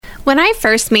When I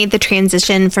first made the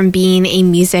transition from being a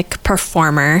music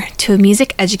performer to a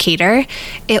music educator,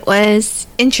 it was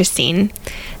interesting.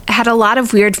 I had a lot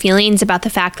of weird feelings about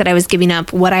the fact that I was giving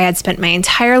up what I had spent my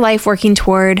entire life working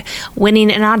toward,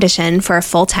 winning an audition for a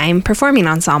full-time performing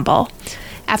ensemble.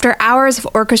 After hours of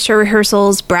orchestra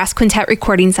rehearsals, brass quintet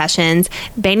recording sessions,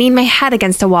 banging my head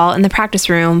against a wall in the practice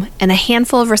room, and a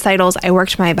handful of recitals I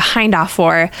worked my behind off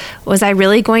for, was I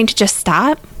really going to just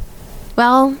stop?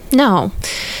 Well, no.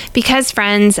 Because,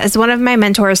 friends, as one of my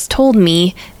mentors told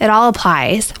me, it all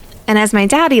applies. And as my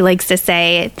daddy likes to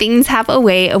say, things have a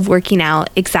way of working out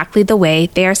exactly the way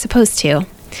they are supposed to.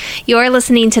 You're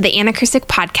listening to the Anna Krusic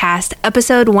Podcast,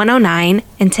 episode 109,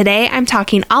 and today I'm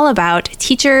talking all about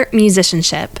teacher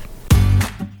musicianship.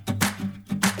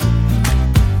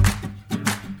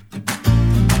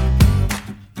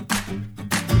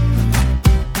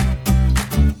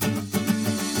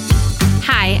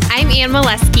 Hi, I'm Ann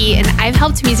Molesky, and I've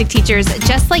helped music teachers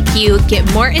just like you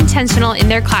get more intentional in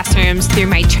their classrooms through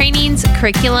my trainings,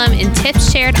 curriculum, and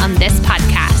tips shared on this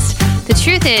podcast. The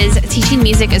truth is, teaching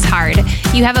music is hard.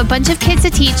 You have a bunch of kids to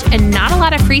teach and not a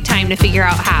lot of free time to figure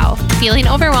out how. Feeling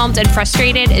overwhelmed and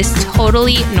frustrated is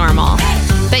totally normal.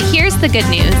 But here's the good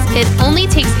news. It only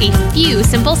takes a few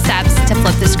simple steps to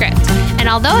flip the script. And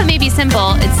although it may be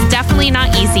simple, it's definitely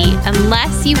not easy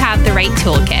unless you have the right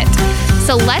toolkit.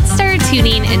 So let's start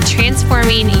tuning and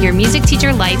transforming your music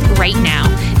teacher life right now.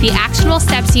 The actionable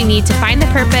steps you need to find the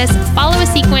purpose, follow a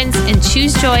sequence, and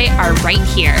choose joy are right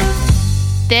here.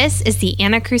 This is the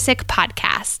Anna Krusic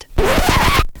Podcast.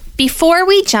 Before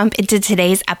we jump into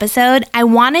today's episode, I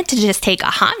wanted to just take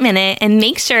a hot minute and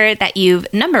make sure that you've,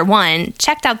 number one,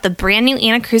 checked out the brand new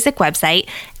Anna Krusic website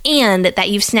and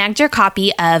that you've snagged your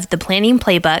copy of The Planning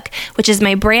Playbook, which is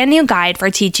my brand new guide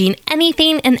for teaching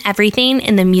anything and everything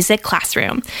in the music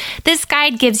classroom. This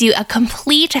guide gives you a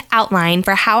complete outline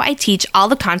for how I teach all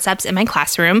the concepts in my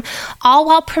classroom, all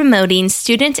while promoting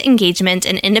student engagement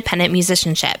and independent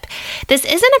musicianship. This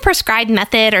isn't a prescribed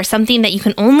method or something that you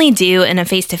can only do in a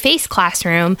face-to-face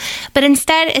classroom, but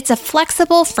instead it's a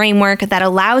flexible framework that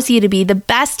allows you to be the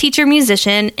best teacher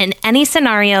musician in any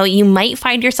scenario you might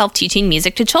find yourself teaching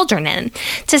music to children in.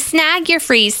 To snag your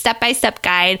free step-by-step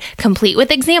guide, complete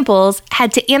with examples,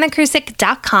 head to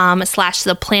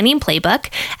annakrusic.com/theplanning-playbook.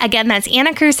 Again, that's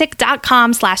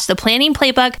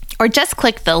annakrusic.com/theplanning-playbook, or just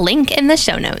click the link in the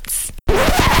show notes.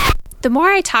 The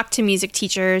more I talk to music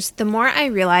teachers, the more I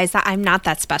realize that I'm not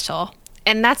that special.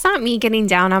 And that's not me getting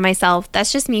down on myself.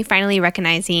 That's just me finally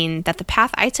recognizing that the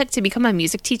path I took to become a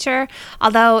music teacher,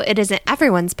 although it isn't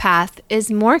everyone's path,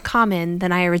 is more common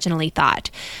than I originally thought.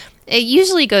 It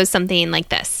usually goes something like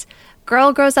this.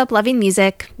 Girl grows up loving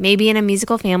music, maybe in a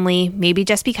musical family, maybe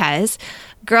just because.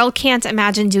 Girl can't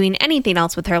imagine doing anything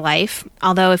else with her life,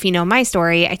 although if you know my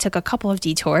story, I took a couple of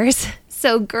detours.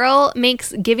 So girl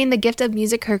makes giving the gift of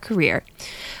music her career.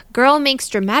 Girl makes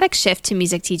dramatic shift to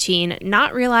music teaching,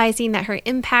 not realizing that her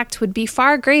impact would be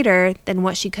far greater than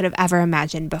what she could have ever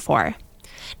imagined before.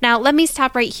 Now, let me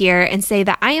stop right here and say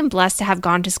that I am blessed to have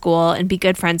gone to school and be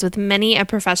good friends with many a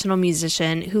professional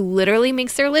musician who literally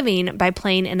makes their living by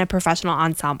playing in a professional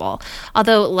ensemble.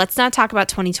 Although, let's not talk about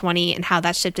 2020 and how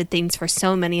that shifted things for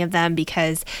so many of them,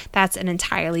 because that's an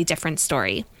entirely different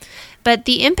story. But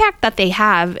the impact that they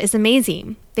have is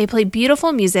amazing. They play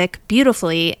beautiful music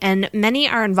beautifully, and many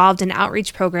are involved in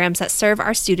outreach programs that serve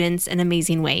our students in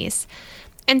amazing ways.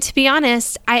 And to be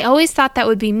honest, I always thought that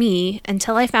would be me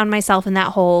until I found myself in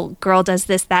that whole girl does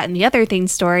this, that, and the other thing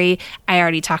story I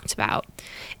already talked about.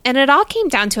 And it all came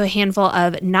down to a handful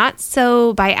of not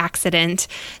so by accident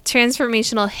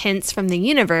transformational hints from the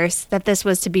universe that this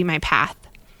was to be my path.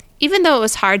 Even though it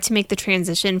was hard to make the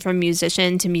transition from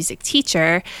musician to music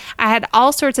teacher, I had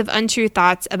all sorts of untrue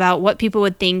thoughts about what people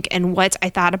would think and what I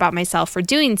thought about myself for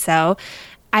doing so.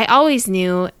 I always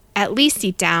knew, at least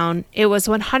deep down, it was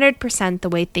 100% the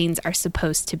way things are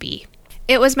supposed to be.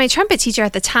 It was my trumpet teacher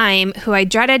at the time who I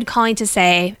dreaded calling to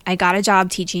say I got a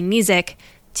job teaching music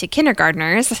to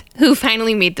kindergartners who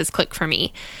finally made this click for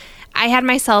me. I had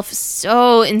myself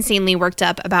so insanely worked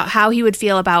up about how he would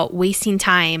feel about wasting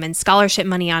time and scholarship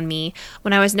money on me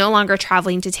when I was no longer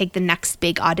traveling to take the next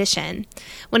big audition.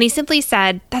 When he simply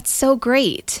said, "That's so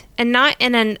great," and not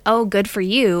in an "oh, good for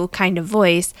you" kind of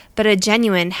voice, but a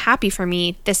genuine "happy for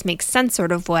me, this makes sense"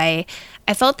 sort of way,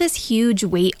 I felt this huge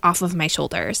weight off of my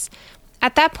shoulders.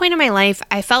 At that point in my life,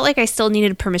 I felt like I still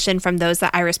needed permission from those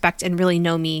that I respect and really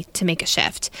know me to make a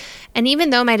shift. And even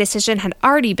though my decision had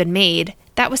already been made,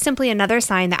 that was simply another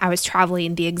sign that I was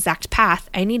traveling the exact path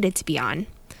I needed to be on.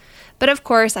 But of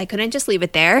course, I couldn't just leave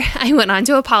it there. I went on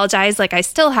to apologize, like I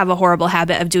still have a horrible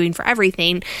habit of doing for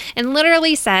everything, and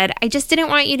literally said, I just didn't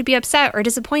want you to be upset or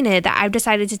disappointed that I've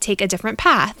decided to take a different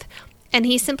path. And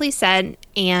he simply said,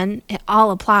 Anne, it all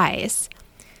applies.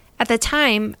 At the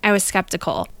time, I was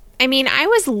skeptical. I mean, I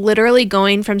was literally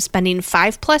going from spending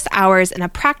 5+ hours in a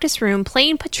practice room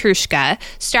playing Petrushka,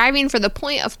 striving for the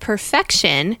point of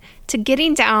perfection, to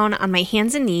getting down on my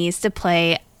hands and knees to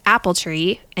play Apple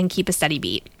Tree and keep a steady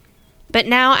beat. But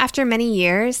now, after many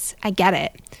years, I get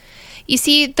it. You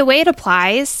see, the way it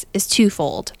applies is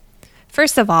twofold.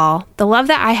 First of all, the love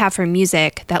that I have for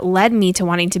music that led me to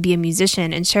wanting to be a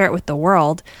musician and share it with the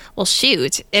world, well,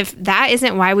 shoot, if that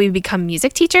isn't why we become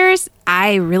music teachers,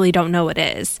 I really don't know what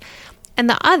is. And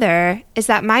the other is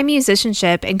that my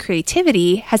musicianship and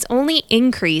creativity has only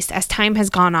increased as time has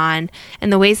gone on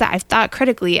and the ways that I've thought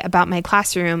critically about my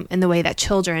classroom and the way that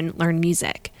children learn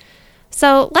music.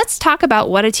 So let's talk about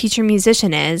what a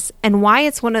teacher-musician is and why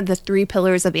it's one of the 3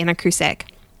 pillars of Anna Krusic.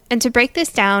 And to break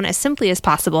this down as simply as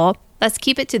possible, let's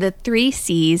keep it to the 3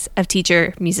 C's of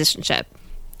teacher musicianship.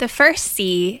 The first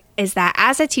C is that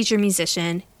as a teacher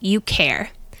musician, you care.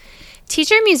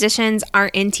 Teacher musicians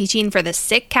aren't in teaching for the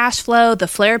sick cash flow, the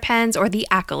flare pens, or the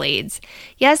accolades.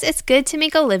 Yes, it's good to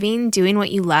make a living doing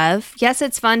what you love. Yes,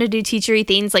 it's fun to do teachery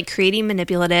things like creating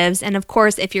manipulatives. And of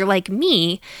course, if you're like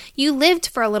me, you lived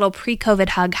for a little pre-COVID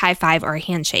hug, high five, or a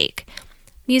handshake.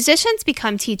 Musicians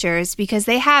become teachers because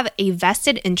they have a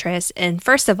vested interest in,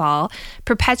 first of all,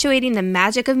 perpetuating the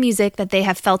magic of music that they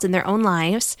have felt in their own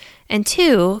lives, and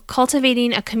 2,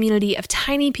 cultivating a community of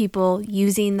tiny people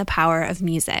using the power of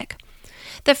music.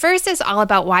 The first is all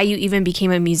about why you even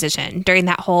became a musician during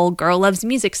that whole girl loves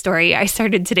music story I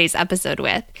started today's episode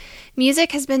with.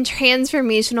 Music has been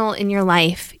transformational in your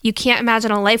life. You can't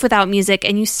imagine a life without music,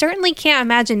 and you certainly can't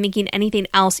imagine making anything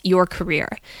else your career.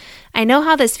 I know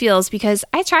how this feels because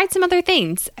I tried some other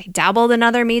things. I dabbled in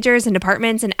other majors and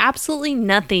departments, and absolutely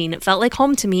nothing felt like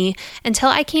home to me until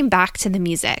I came back to the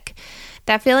music.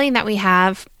 That feeling that we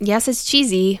have, yes, it's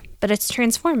cheesy, but it's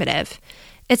transformative.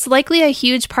 It's likely a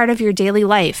huge part of your daily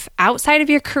life, outside of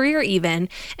your career even,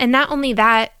 and not only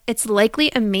that, it's likely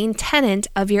a main tenet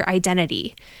of your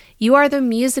identity. You are the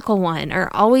musical one, or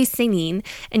always singing,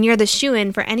 and you're the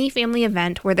shoo-in for any family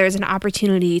event where there's an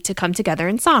opportunity to come together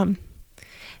in song.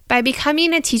 By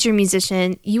becoming a teacher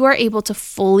musician, you are able to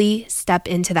fully step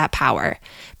into that power.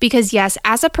 Because yes,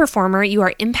 as a performer, you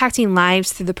are impacting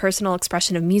lives through the personal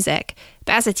expression of music.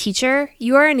 But as a teacher,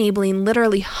 you are enabling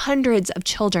literally hundreds of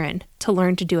children to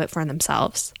learn to do it for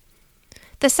themselves.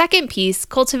 The second piece,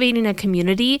 cultivating a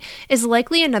community, is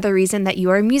likely another reason that you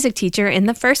are a music teacher in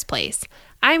the first place.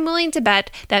 I'm willing to bet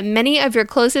that many of your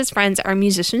closest friends are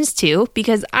musicians too,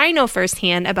 because I know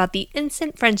firsthand about the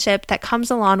instant friendship that comes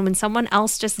along when someone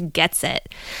else just gets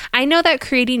it. I know that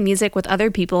creating music with other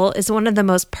people is one of the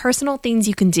most personal things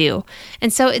you can do,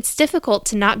 and so it's difficult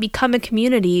to not become a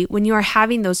community when you are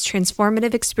having those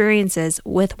transformative experiences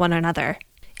with one another.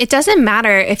 It doesn't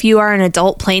matter if you are an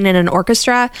adult playing in an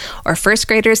orchestra or first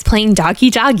graders playing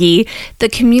Doggy Doggy, the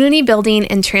community building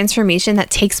and transformation that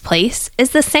takes place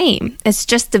is the same. It's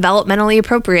just developmentally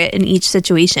appropriate in each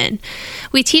situation.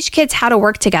 We teach kids how to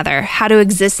work together, how to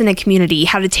exist in a community,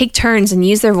 how to take turns and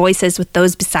use their voices with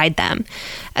those beside them.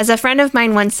 As a friend of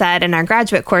mine once said in our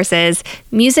graduate courses,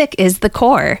 music is the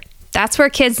core. That's where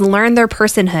kids learn their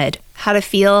personhood, how to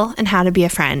feel and how to be a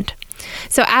friend.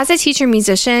 So as a teacher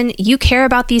musician, you care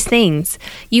about these things.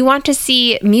 You want to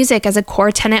see music as a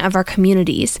core tenet of our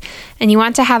communities, and you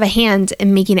want to have a hand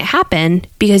in making it happen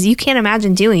because you can't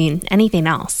imagine doing anything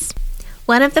else.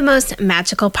 One of the most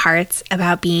magical parts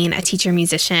about being a teacher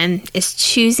musician is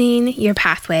choosing your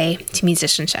pathway to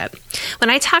musicianship. When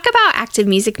I talk about active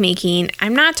music making,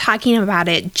 I'm not talking about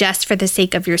it just for the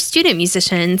sake of your student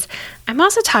musicians. I'm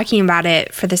also talking about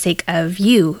it for the sake of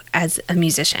you as a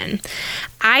musician.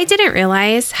 I didn't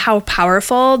realize how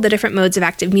powerful the different modes of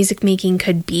active music making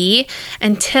could be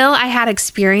until I had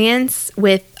experience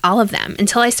with all of them,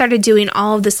 until I started doing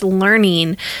all of this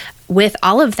learning with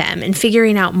all of them and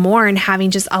figuring out more and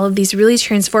having just all of these really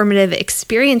transformative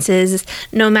experiences,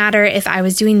 no matter if I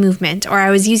was doing movement or I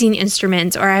was using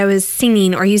instruments or I was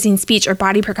singing or using speech or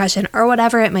body percussion or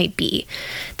whatever it might be.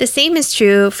 The same is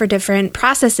true for different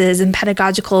processes and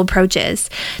pedagogical approaches.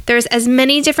 There's as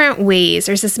many different ways,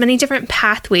 there's as many different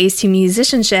pathways to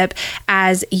musicianship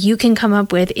as you can come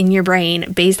up with in your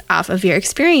brain based off of your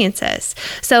experiences.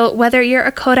 So whether you're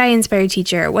a Kodály-inspired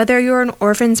teacher, whether you're an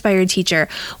Orff-inspired teacher,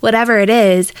 whatever it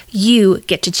is, you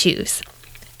get to choose.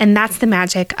 And that's the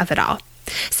magic of it all.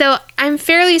 So I'm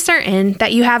fairly certain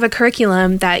that you have a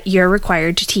curriculum that you're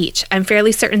required to teach. I'm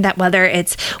fairly certain that whether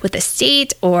it's with the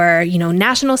state or,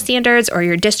 national standards or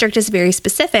your district is very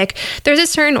specific, there's a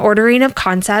certain ordering of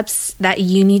concepts that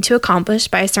you need to accomplish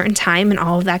by a certain time and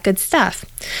all of that good stuff.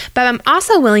 But I'm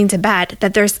also willing to bet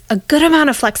that there's a good amount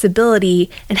of flexibility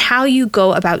in how you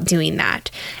go about doing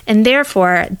that. And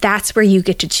therefore, that's where you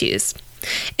get to choose.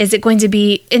 Is it going to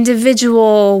be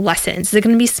individual lessons? Is it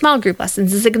going to be small group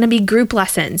lessons? Is it going to be group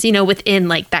lessons, within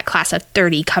like that class of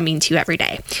 30 coming to you every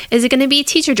day? Is it going to be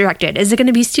teacher directed? Is it going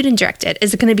to be student directed?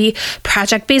 Is it going to be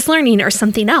project-based learning or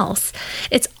something else?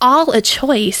 It's all a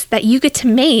choice that you get to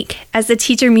make as a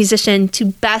teacher musician to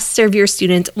best serve your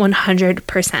students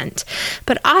 100%,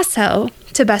 but also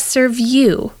to best serve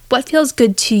you. What feels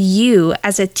good to you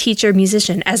as a teacher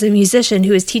musician, as a musician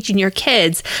who is teaching your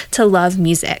kids to love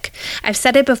music? I've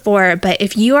said it before, but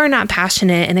if you are not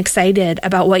passionate and excited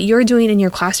about what you're doing in your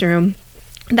classroom,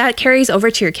 that carries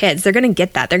over to your kids. They're going to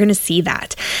get that. They're going to see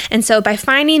that. And so by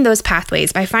finding those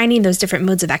pathways, by finding those different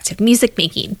modes of active music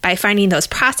making, by finding those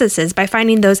processes, by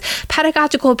finding those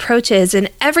pedagogical approaches and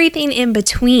everything in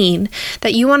between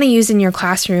that you want to use in your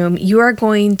classroom, you are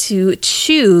going to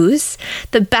choose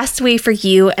the best way for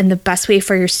you and the best way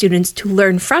for your students to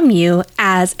learn from you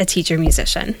as a teacher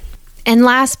musician. And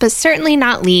last but certainly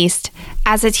not least,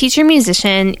 as a teacher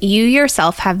musician, you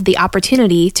yourself have the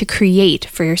opportunity to create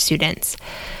for your students.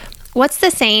 What's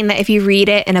the saying that if you read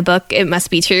it in a book, it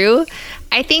must be true?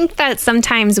 I think that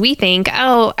sometimes we think,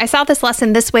 oh, I saw this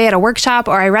lesson this way at a workshop,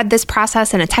 or I read this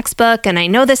process in a textbook, and I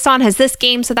know this song has this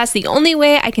game, so that's the only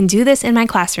way I can do this in my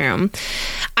classroom.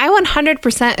 I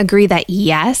 100% agree that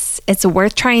yes, it's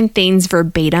worth trying things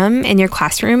verbatim in your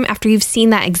classroom after you've seen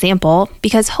that example,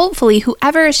 because hopefully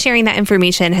whoever is sharing that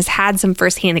information has had some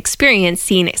firsthand experience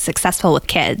seeing it successful with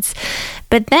kids.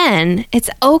 But then it's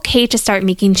okay to start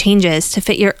making changes to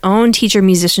fit your own teacher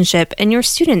musicianship and your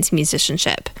students'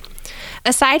 musicianship.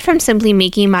 Aside from simply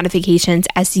making modifications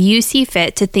as you see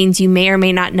fit to things you may or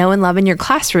may not know and love in your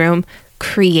classroom,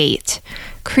 create.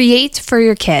 Create for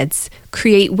your kids.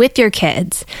 Create with your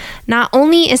kids. Not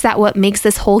only is that what makes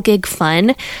this whole gig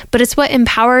fun, but it's what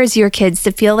empowers your kids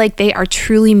to feel like they are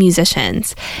truly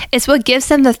musicians. It's what gives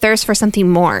them the thirst for something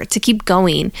more, to keep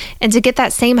going, and to get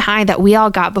that same high that we all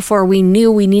got before we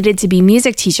knew we needed to be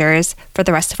music teachers for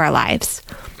the rest of our lives.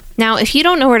 Now, if you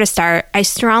don't know where to start, I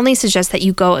strongly suggest that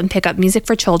you go and pick up Music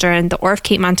for Children, the Orff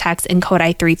Capemon text, and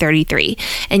Kodály 333.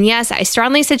 And yes, I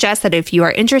strongly suggest that if you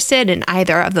are interested in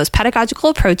either of those pedagogical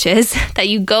approaches, that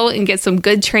you go and get some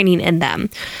good training in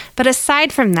them. But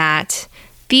aside from that,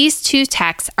 these two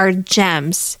texts are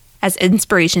gems as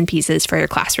inspiration pieces for your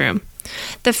classroom.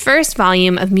 The first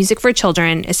volume of Music for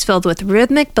Children is filled with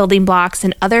rhythmic building blocks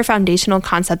and other foundational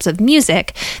concepts of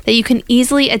music that you can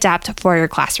easily adapt for your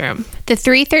classroom. The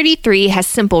 333 has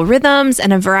simple rhythms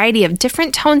and a variety of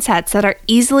different tone sets that are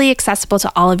easily accessible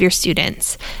to all of your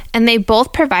students. And they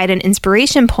both provide an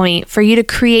inspiration point for you to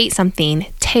create something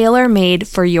tailor-made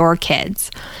for your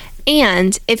kids.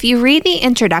 And if you read the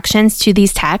introductions to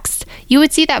these texts, you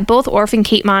would see that both Orff and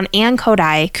Capemon and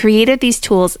Kodály created these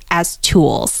tools as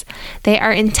tools. They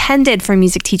are intended for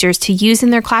music teachers to use in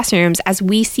their classrooms as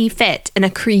we see fit in a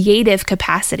creative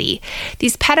capacity.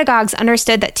 These pedagogues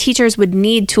understood that teachers would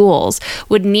need tools,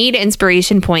 would need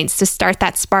inspiration points to start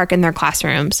that spark in their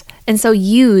classrooms, and so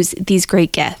use these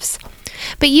great gifts.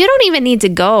 But you don't even need to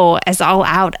go as all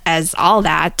out as all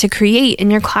that to create in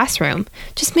your classroom.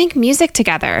 Just make music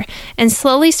together and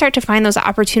slowly start to find those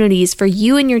opportunities for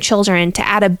you and your children to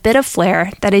add a bit of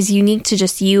flair that is unique to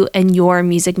just you and your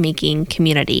music making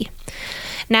community.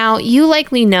 Now, you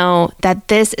likely know that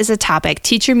this is a topic,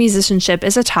 teacher musicianship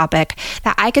is a topic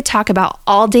that I could talk about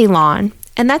all day long.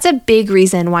 And that's a big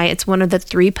reason why it's one of the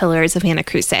 3 pillars of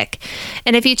Anacrusic.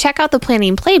 And if you check out the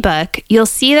planning playbook, you'll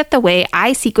see that the way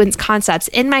I sequence concepts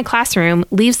in my classroom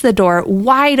leaves the door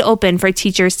wide open for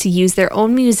teachers to use their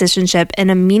own musicianship in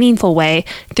a meaningful way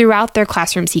throughout their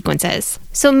classroom sequences.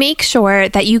 So make sure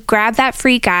that you grab that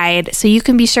free guide so you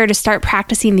can be sure to start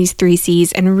practicing these 3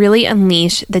 C's and really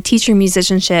unleash the teacher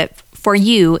musicianship for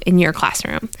you in your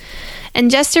classroom.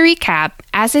 And just to recap,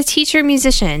 as a teacher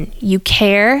musician, you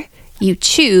care, you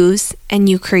choose, and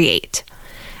you create.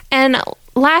 And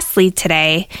lastly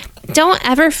today, don't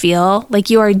ever feel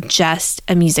like you are just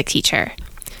a music teacher.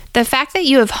 The fact that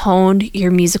you have honed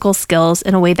your musical skills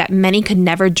in a way that many could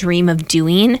never dream of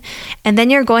doing, and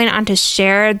then you're going on to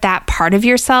share that part of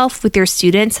yourself with your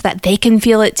students so that they can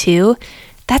feel it too,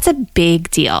 that's a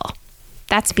big deal.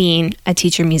 That's being a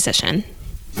teacher musician.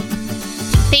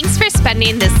 Thanks for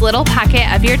spending this little pocket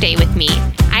of your day with me.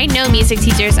 I know music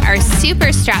teachers are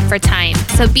super strapped for time,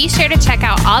 so be sure to check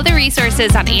out all the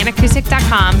resources on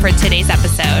annakrusek.com for today's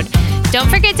episode. Don't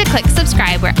forget to click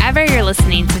subscribe wherever you're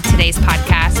listening to today's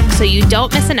podcast so you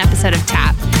don't miss an episode of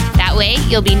TAP. That way,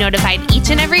 you'll be notified each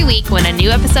and every week when a new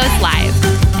episode's live.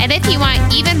 And if you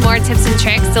want even more tips and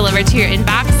tricks delivered to your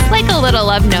inbox, like a little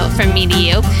love note from me to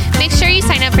you, make sure you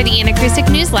sign up for the Anna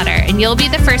Krusek newsletter and you'll be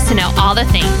the first to know all the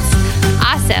things.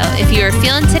 Also, if you are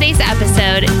feeling today's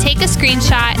episode, take a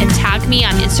screenshot and tag me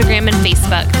on Instagram and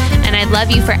Facebook. And I'd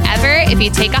love you forever if you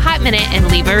take a hot minute and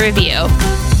leave a review.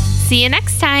 See you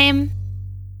next time.